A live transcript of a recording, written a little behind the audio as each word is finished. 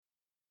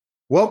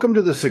Welcome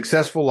to the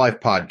Successful Life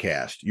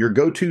Podcast, your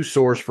go-to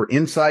source for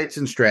insights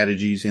and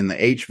strategies in the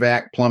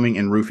HVAC, plumbing,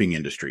 and roofing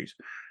industries.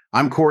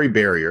 I'm Corey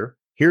Barrier,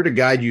 here to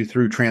guide you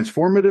through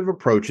transformative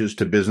approaches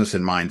to business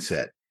and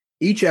mindset.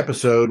 Each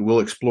episode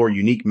will explore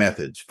unique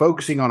methods,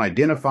 focusing on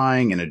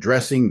identifying and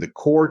addressing the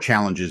core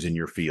challenges in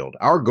your field.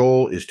 Our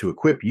goal is to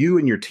equip you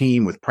and your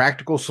team with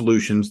practical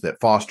solutions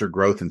that foster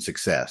growth and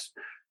success.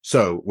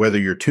 So, whether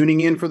you're tuning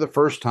in for the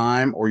first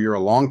time or you're a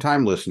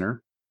longtime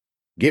listener,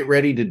 get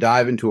ready to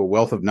dive into a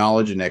wealth of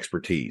knowledge and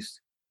expertise.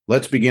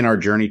 Let's begin our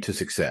journey to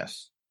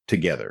success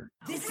together.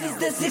 This is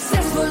the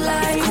Successful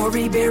Life.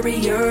 Corey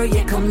Barrier,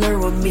 yeah, come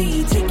learn with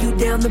me. Take you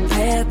down the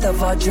path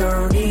of our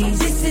journeys.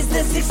 This is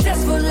the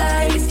Successful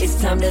Life.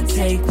 It's time to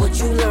take what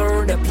you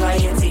learned, apply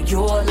it to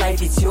your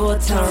life. It's your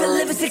turn to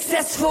live a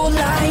successful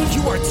life.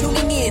 You are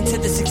tuning in to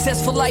the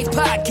Successful Life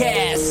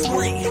Podcast.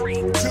 3,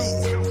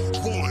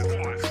 2, 1,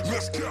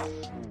 let's go.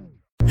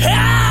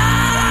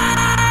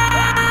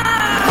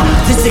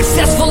 The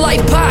Successful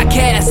Life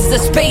Podcast is a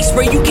space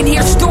where you can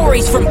hear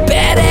stories from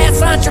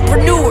badass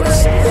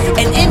entrepreneurs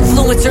and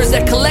influencers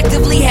that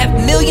collectively have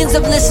millions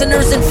of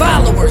listeners and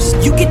followers.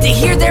 You get to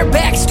hear their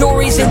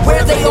backstories and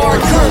where they are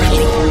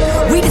currently.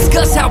 We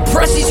discuss how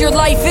precious your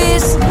life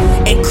is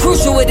and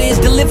crucial it is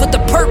to live with a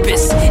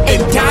purpose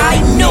and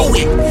die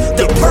knowing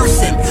the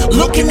person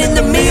looking in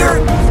the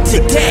mirror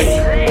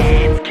today.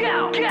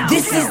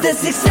 This is the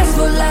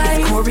Successful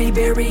Life. Corey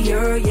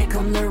Barrier, yeah,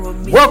 come learn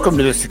with me. Welcome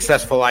to the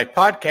Successful Life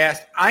Podcast.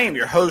 I am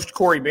your host,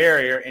 Corey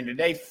Barrier, and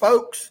today,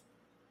 folks,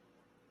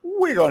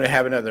 we're going to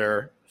have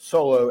another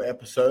solo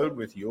episode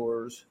with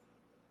yours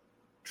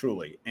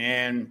truly.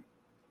 And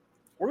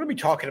we're going to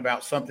be talking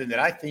about something that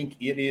I think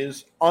it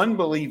is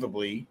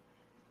unbelievably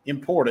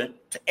important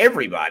to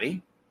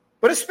everybody,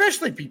 but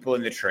especially people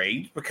in the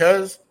trades,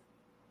 because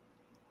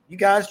you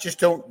guys just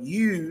don't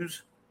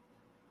use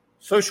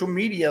social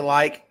media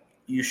like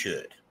you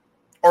should,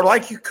 or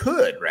like you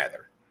could,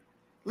 rather.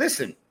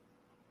 Listen,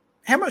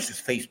 how much does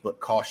Facebook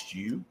cost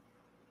you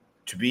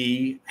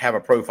to have a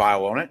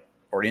profile on it,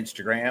 or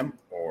Instagram,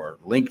 or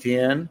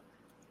LinkedIn,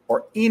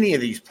 or any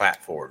of these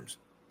platforms?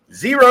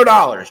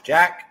 $0,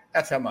 Jack.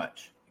 That's how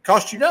much. It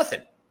costs you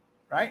nothing,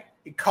 right?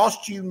 It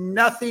costs you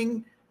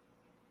nothing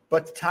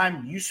but the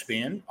time you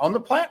spend on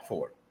the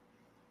platform.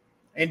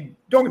 And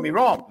don't get me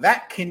wrong,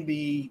 that can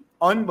be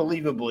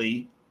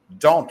unbelievably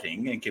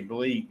daunting and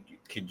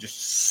can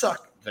just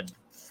suck the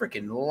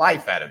freaking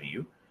life out of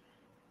you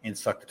and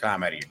suck the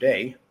time out of your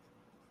day.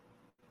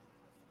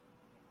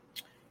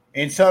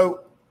 And so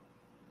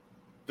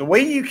the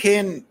way you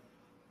can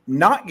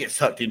not get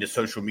sucked into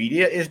social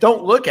media is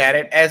don't look at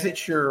it as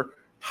it's your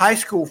high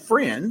school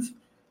friends.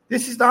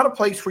 This is not a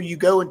place where you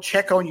go and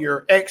check on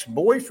your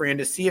ex-boyfriend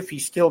to see if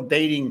he's still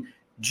dating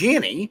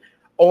Jenny,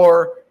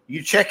 or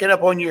you check it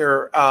up on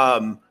your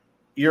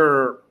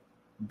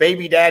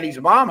baby daddy's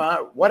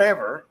mama,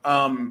 whatever.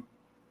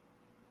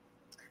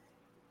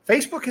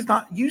 Facebook is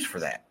not used for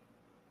that.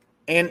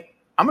 And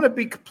I'm going to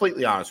be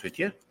completely honest with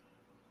you.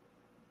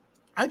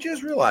 I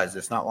just realized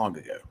this not long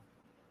ago.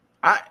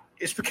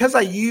 It's because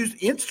I used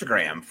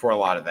Instagram for a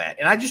lot of that.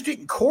 And I just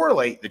didn't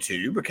correlate the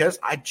two because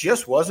I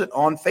just wasn't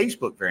on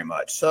Facebook very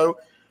much. So,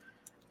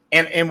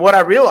 and what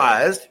I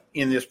realized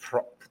in this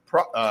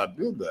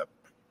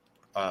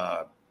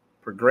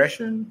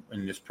progression,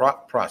 in this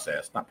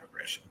process, not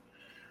progression,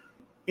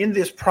 in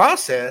this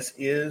process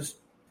is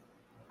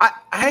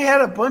I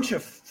had a bunch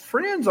of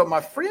friends on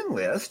my friend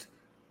list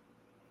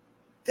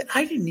that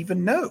I didn't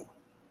even know.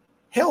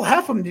 Hell,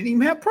 half of them didn't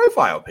even have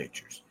profile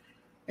pictures.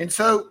 And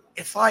so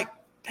it's like,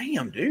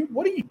 damn, dude,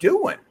 what are you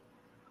doing?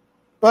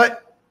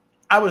 But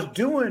I was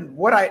doing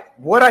what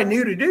I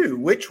knew to do,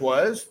 which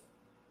was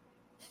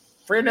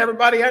friend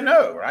everybody I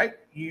know, right?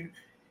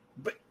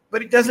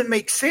 But it doesn't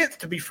make sense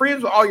to be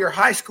friends with all your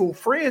high school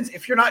friends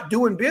if you're not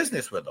doing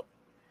business with them.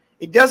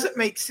 It doesn't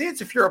make sense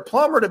if you're a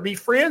plumber to be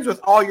friends with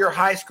all your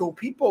high school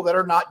people that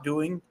are not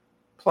doing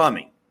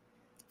plumbing.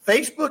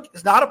 Facebook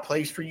is not a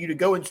place for you to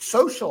go and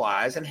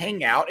socialize and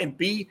hang out and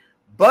be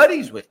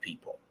buddies with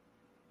people.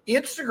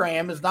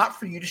 Instagram is not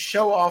for you to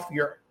show off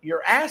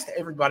your ass to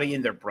everybody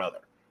and their brother,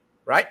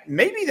 right?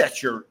 Maybe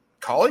that's your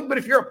calling, but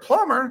if you're a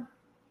plumber,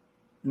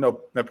 no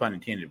pun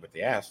intended with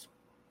the ass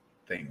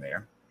thing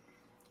there.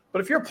 But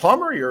if you're a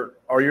plumber,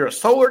 you're a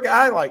solar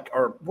guy,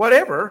 or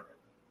whatever,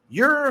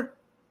 you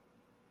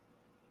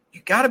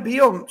got to be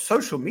on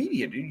social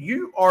media, dude.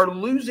 You are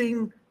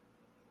losing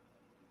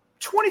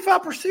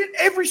 25%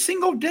 every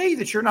single day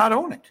that you're not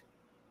on it.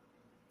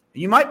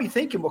 You might be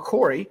thinking, well,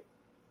 Corey,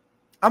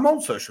 I'm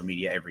on social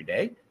media every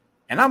day,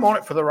 and I'm on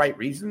it for the right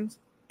reasons,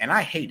 and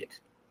I hate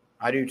it.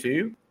 I do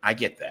too. I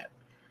get that.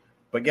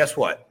 But guess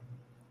what?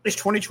 It's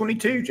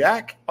 2022,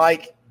 Jack.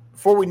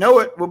 Before we know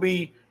it, we'll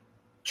be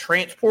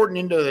transporting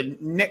into the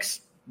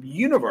next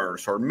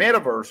universe or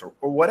metaverse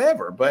or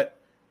whatever. But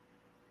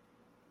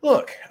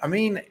look, I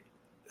mean,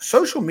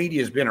 social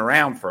media has been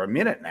around for a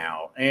minute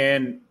now,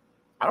 and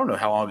I don't know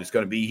how long it's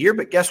going to be here,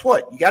 but guess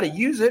what? You got to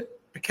use it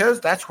because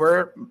that's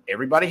where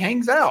everybody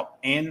hangs out.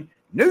 And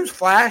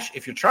newsflash,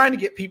 if you're trying to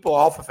get people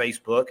off of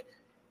Facebook,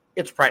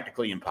 it's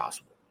practically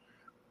impossible.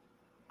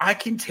 I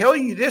can tell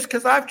you this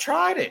because I've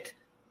tried it,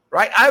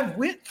 right? I've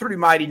went through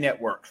Mighty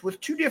Networks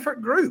with 2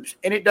 different groups,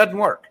 and it doesn't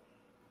work,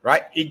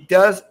 right? It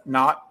does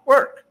not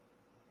work.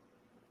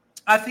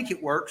 I think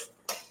it works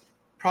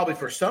probably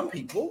for some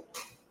people,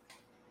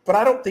 but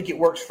I don't think it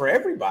works for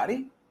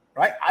everybody,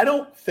 right? I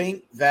don't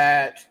think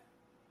that,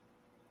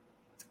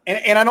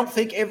 and I don't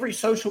think every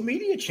social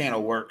media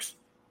channel works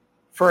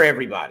for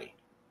everybody,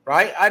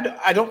 right?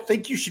 I don't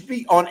think you should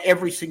be on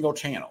every single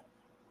channel,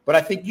 but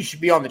I think you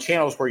should be on the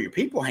channels where your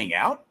people hang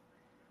out.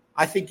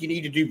 I think you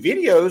need to do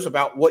videos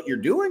about what you're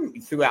doing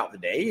throughout the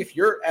day. If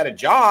you're at a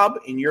job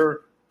and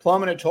you're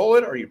plumbing a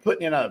toilet or you're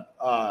putting in a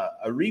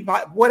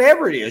revive,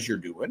 whatever it is you're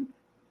doing,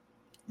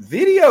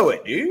 video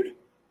it, dude.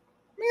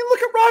 I mean,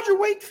 look at Roger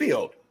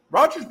Wakefield.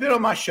 Roger's been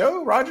on my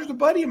show. Roger's a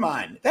buddy of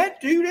mine.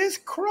 That dude has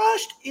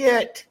crushed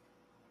it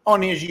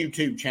on his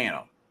YouTube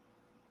channel.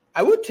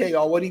 I would tell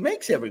y'all what he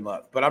makes every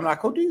month, but I'm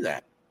not going to do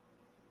that.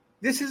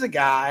 This is a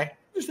guy,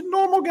 just a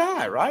normal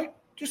guy, right?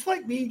 Just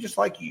like me, just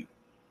like you.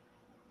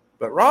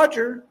 But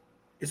Roger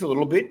is a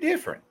little bit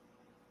different.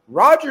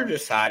 Roger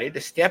decided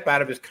to step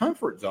out of his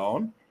comfort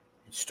zone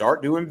and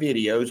start doing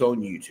videos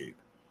on YouTube.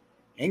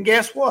 And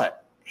guess what?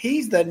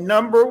 He's the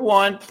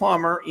 #1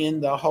 plumber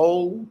in the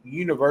whole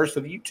universe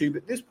of YouTube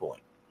at this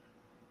point.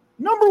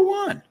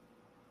 #1.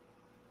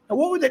 Now,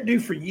 what would that do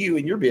for you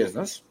in your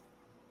business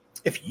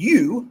if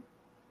you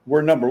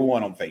were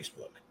 #1 on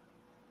Facebook?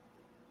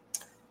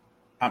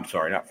 I'm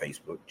sorry, not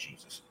Facebook,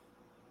 Jesus.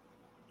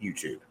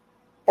 YouTube.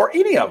 Or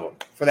any of them,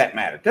 for that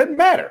matter. Doesn't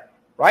matter,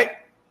 right?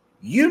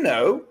 You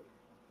know,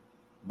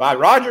 by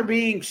Roger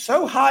being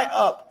so high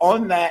up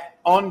on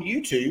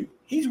YouTube,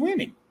 he's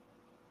winning.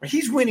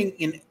 He's winning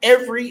in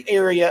every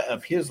area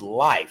of his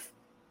life.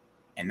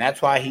 And that's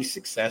why he's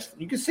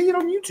successful. You can see it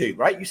on YouTube,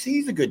 right? You see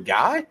he's a good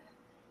guy.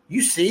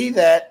 You see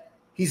that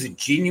he's a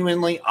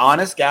genuinely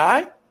honest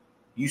guy.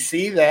 You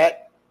see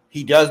that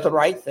he does the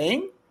right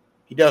thing.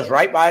 He does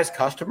right by his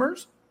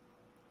customers.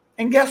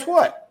 And guess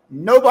what?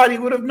 Nobody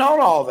would have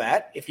known all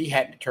that if he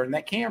hadn't turned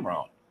that camera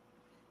on.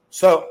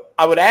 So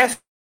I would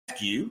ask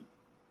you,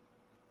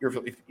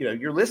 if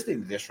you're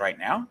listening to this right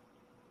now,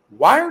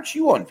 why aren't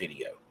you on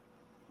video?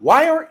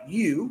 Why aren't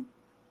you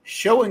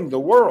showing the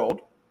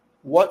world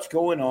what's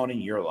going on in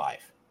your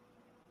life?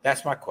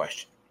 That's my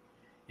question.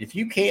 If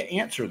you can't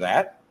answer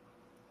that,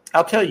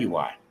 I'll tell you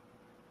why.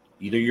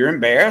 Either you're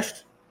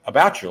embarrassed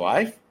about your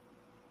life.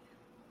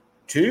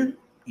 2,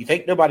 you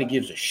think nobody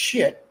gives a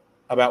shit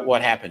about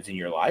what happens in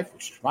your life,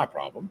 which is my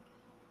problem,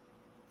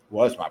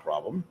 was my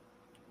problem,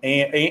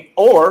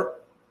 or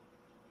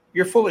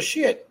you're full of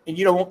shit and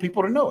you don't want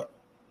people to know it.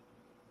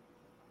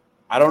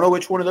 I don't know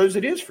which one of those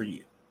it is for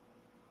you.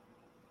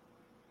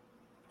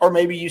 Or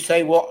maybe you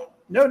say, well,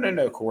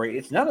 no, Corey,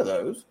 it's none of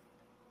those.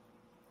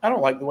 I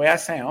don't like the way I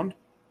sound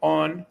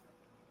on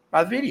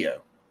my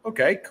video.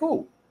 Okay,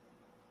 cool.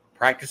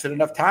 Practice it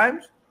enough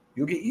times,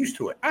 you'll get used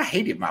to it. I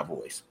hated my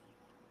voice.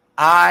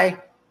 I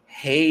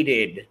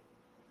hated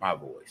my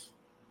voice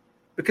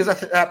because I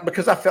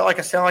felt like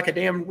I sound like a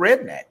damn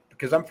redneck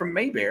because I'm from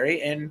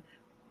Mayberry and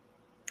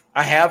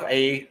I have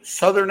a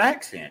Southern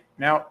accent.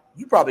 Now,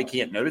 you probably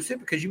can't notice it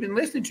because you've been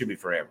listening to me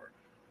forever.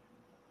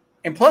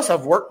 And plus,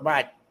 I've worked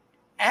my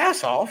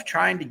ass off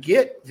trying to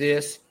get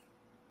this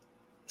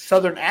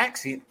Southern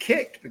accent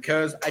kicked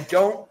because I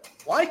don't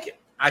like it.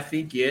 I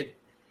think it,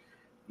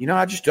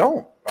 I just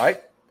don't,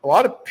 right? A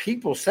lot of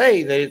people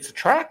say that it's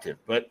attractive,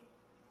 but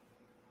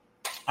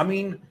I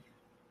mean,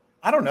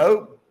 I don't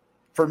know.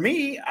 For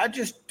me, I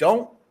just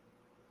don't.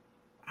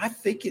 I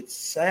think it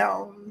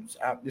sounds,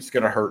 it's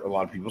going to hurt a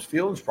lot of people's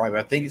feelings probably,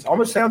 but I think it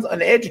almost sounds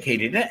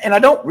uneducated. And I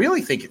don't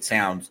really think it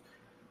sounds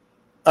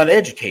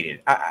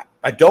uneducated.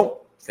 I don't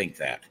think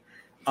that.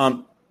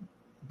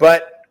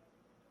 But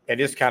it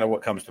is kind of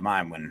what comes to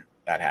mind when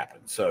that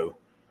happens. So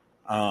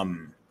I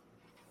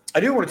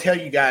do want to tell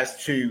you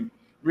guys to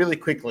really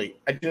quickly,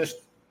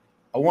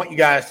 I want you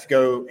guys to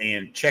go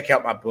and check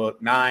out my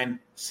book, 9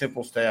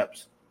 Simple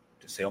Steps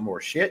to Sell More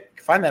Shit. You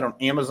can find that on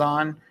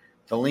Amazon.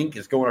 The link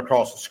is going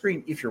across the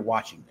screen if you're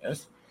watching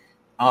this.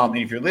 And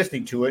if you're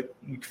listening to it,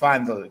 you can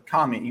find the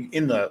comment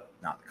in the,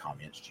 not the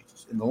comments,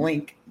 Jesus, in the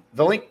link.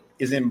 The link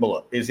is in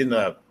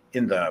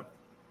the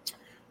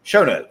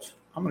show notes.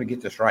 I'm going to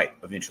get this right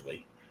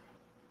eventually.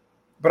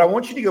 But I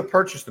want you to go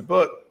purchase the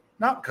book,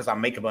 not because I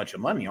make a bunch of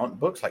money on it. The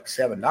book's like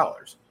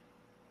 $7.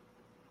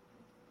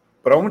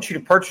 But I want you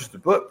to purchase the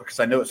book because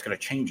I know it's going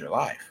to change your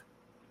life.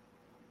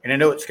 And I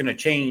know it's going to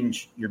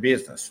change your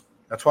business.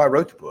 That's why I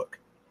wrote the book.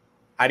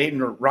 I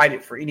didn't write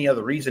it for any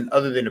other reason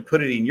other than to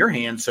put it in your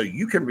hands so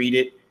you can read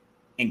it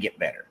and get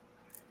better.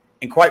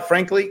 And quite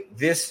frankly,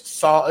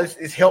 this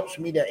helps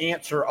me to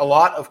answer a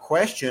lot of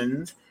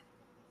questions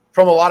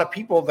from a lot of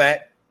people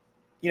that,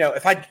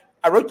 if I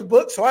wrote the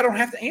book so I don't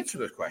have to answer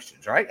those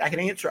questions, right? I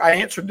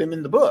answered them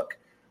in the book.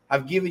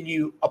 I've given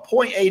you a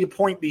point A to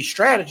point B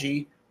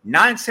strategy,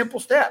 9 simple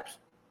steps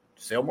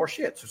to sell more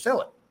shit. So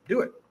sell it,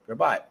 do it, go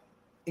buy it.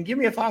 And give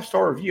me a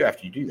 5-star review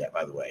after you do that,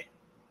 by the way.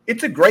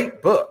 It's a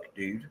great book,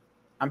 dude.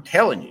 I'm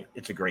telling you,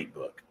 it's a great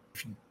book.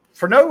 If you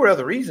for no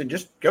other reason,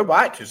 just go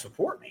buy it to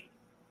support me.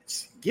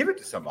 Just give it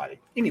to somebody.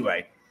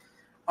 Anyway,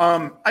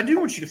 I do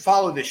want you to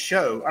follow this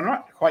show. I'm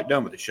not quite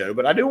done with the show,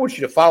 but I do want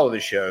you to follow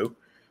this show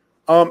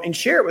and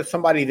share it with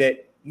somebody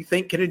that you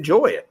think can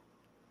enjoy it.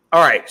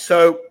 All right,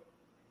 so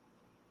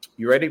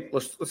you ready?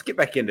 Let's get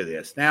back into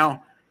this.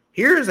 Now,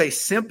 here's a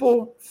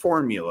simple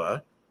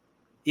formula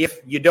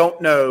if you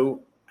don't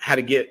know how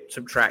to get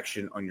some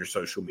traction on your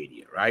social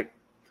media, right?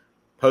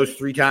 Post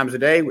 3 times a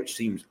day, which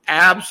seems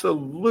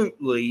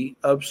absolutely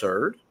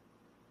absurd.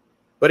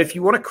 But if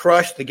you want to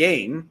crush the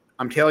game,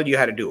 I'm telling you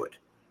how to do it.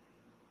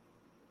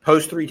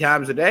 Post 3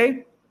 times a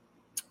day,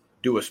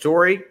 do a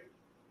story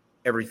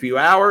every few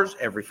hours,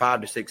 every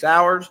 5 to 6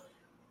 hours.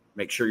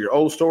 Make sure your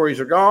old stories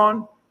are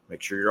gone.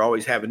 Make sure you're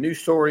always having new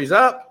stories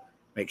up.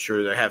 Make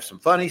sure they have some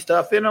funny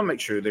stuff in them. Make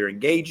sure they're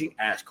engaging.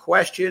 Ask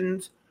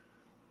questions.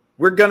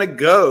 We're going to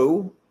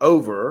go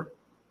over,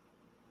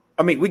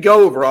 we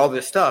go over all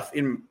this stuff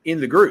in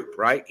the group,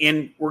 right?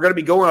 And we're going to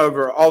be going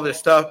over all this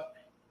stuff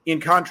in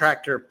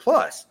Contractor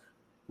Plus,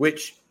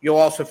 which you'll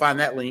also find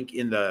that link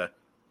in the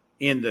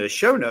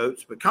show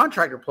notes. But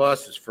Contractor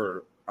Plus is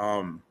for,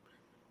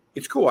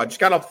 it's cool. I just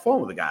got off the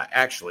phone with a guy,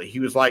 actually. He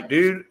was like,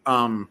 dude,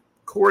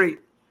 Corey,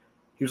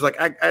 he was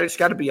like, I just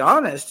got to be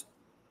honest.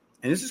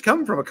 And this is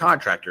coming from a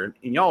contractor.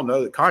 And y'all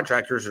know that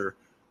contractors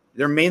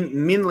they're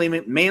manly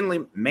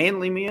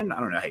men. I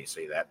don't know how you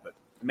say that, but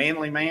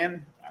manly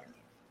man. I don't know.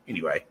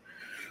 Anyway.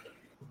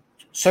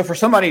 So for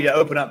somebody to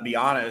open up and be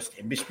honest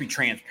and just be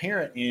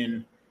transparent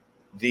in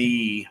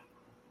the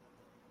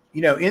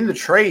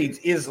trades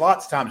is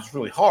lots of times it's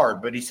really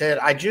hard. But he said,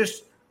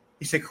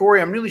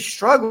 Corey, I'm really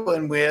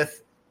struggling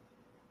with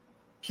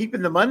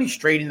keeping the money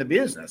straight in the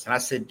business. And I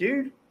said,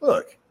 dude,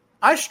 look,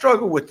 I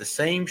struggle with the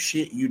same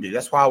shit you do.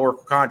 That's why I work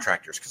with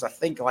contractors, because I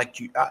think like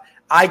you.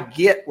 I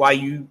get why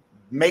you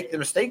make the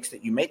mistakes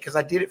that you make, because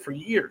I did it for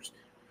years,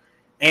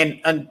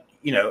 and I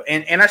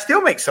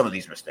still make some of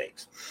these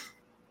mistakes.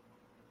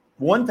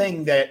 One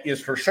thing that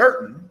is for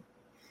certain,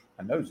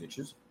 my nose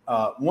itches.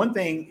 One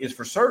thing is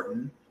for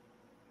certain,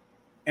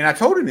 and I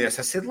told him this.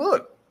 I said,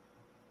 look,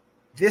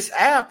 this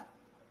app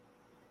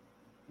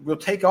will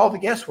take all the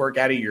guesswork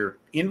out of your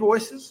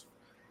invoices.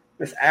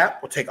 This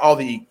app will take all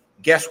the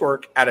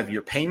guesswork out of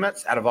your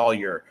payments, out of all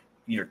your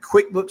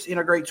QuickBooks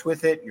integrates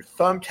with it, your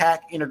Thumbtack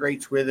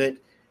integrates with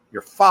it,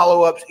 your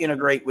follow-ups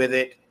integrate with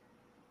it.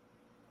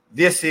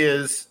 This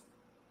is,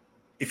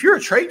 if you're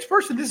a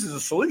tradesperson, this is a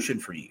solution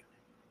for you.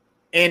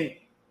 And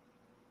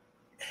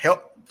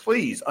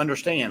please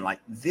understand,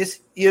 like, this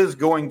is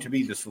going to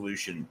be the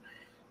solution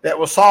that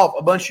will solve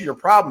a bunch of your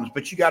problems,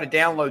 but you got to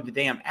download the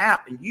damn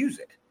app and use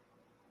it.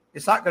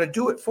 It's not going to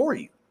do it for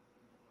you.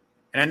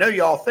 And I know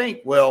y'all think,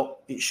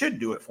 well, it should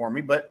do it for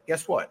me, but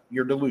guess what?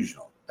 You're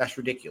delusional. That's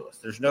ridiculous.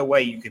 There's no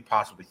way you could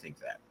possibly think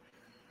that.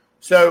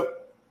 So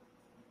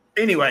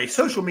anyway,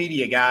 social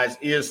media, guys,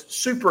 is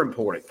super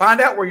important.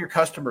 Find out where your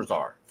customers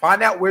are.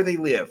 Find out where they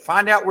live.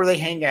 Find out where they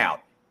hang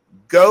out.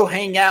 Go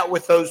hang out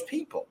with those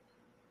people.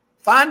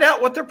 Find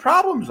out what their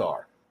problems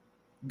are.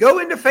 Go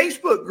into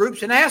Facebook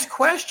groups and ask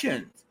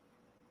questions.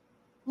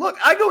 Look,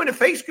 I go into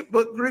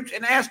Facebook groups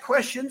and ask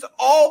questions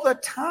all the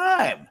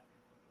time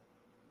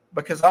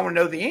because I want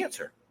to know the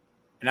answer.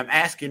 And I'm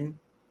asking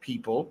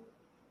people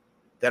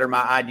that are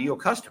my ideal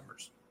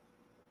customers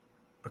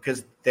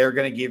because they're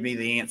going to give me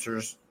the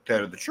answers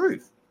that are the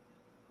truth.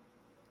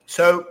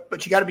 So,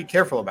 but you got to be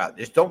careful about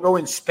this. Don't go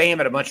and spam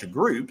at a bunch of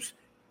groups.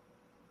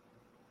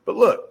 But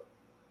look,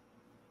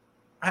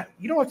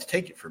 you don't have to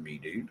take it from me,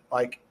 dude.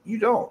 Like, you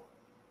don't.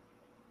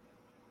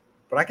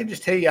 But I can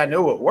just tell you I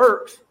know what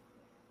works,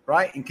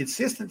 right? And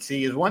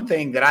consistency is one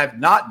thing that I've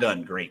not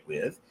done great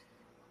with,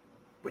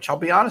 which I'll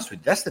be honest with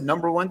you, that's the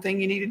number one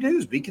thing you need to do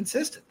is be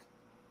consistent,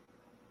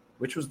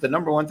 which was the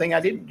number one thing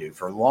I didn't do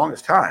for the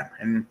longest time.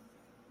 And,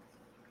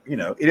 you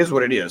know, it is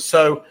what it is.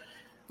 So,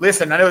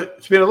 listen, I know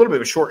it's been a little bit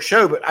of a short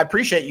show, but I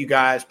appreciate you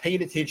guys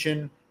paying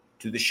attention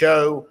to the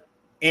show.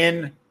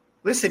 And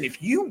listen,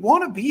 if you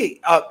want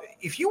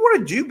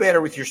to do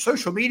better with your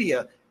social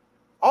media,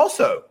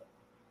 also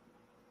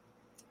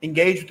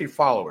engage with your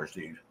followers,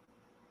 dude.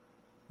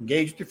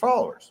 Engage with your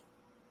followers.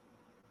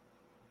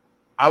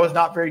 I was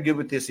not very good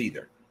with this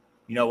either.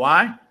 You know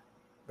why?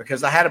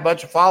 Because I had a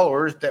bunch of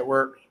followers that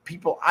were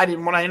people I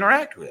didn't want to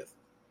interact with.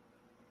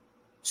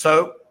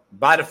 So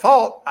by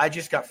default, I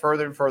just got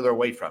further and further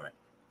away from it.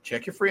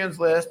 Check your friends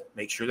list.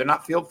 Make sure they're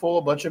not filled full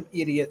of a bunch of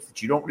idiots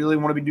that you don't really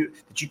want to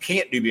that you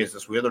can't do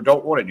business with or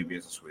don't want to do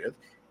business with,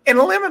 and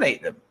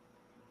eliminate them.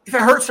 If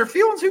it hurts their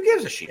feelings, who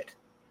gives a shit?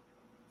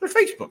 They're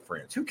Facebook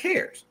friends. Who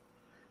cares?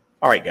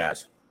 All right,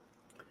 guys.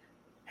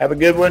 Have a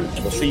good one.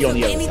 We'll see you on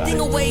the other side. Anything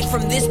away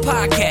from this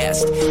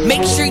podcast,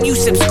 make sure you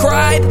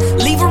subscribe,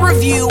 leave a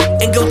review,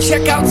 and go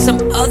check out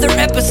some other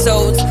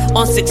episodes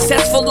on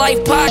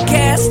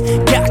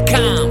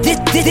SuccessfulLifePodcast.com.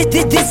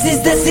 This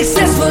is the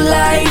Successful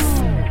Life.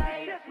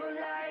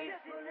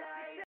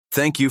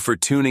 Thank you for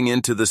tuning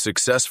into the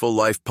Successful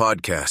Life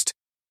Podcast.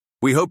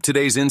 We hope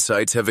today's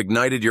insights have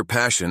ignited your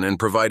passion and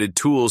provided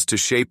tools to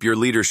shape your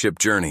leadership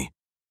journey.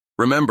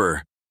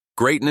 Remember,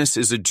 greatness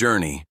is a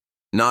journey,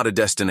 not a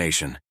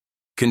destination.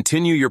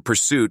 Continue your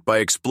pursuit by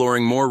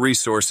exploring more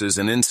resources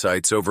and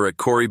insights over at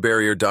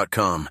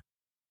CoreyBarrier.com.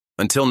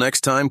 Until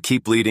next time,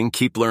 keep leading,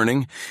 keep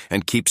learning,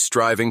 and keep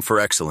striving for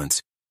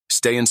excellence.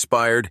 Stay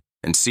inspired,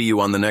 and see you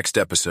on the next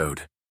episode.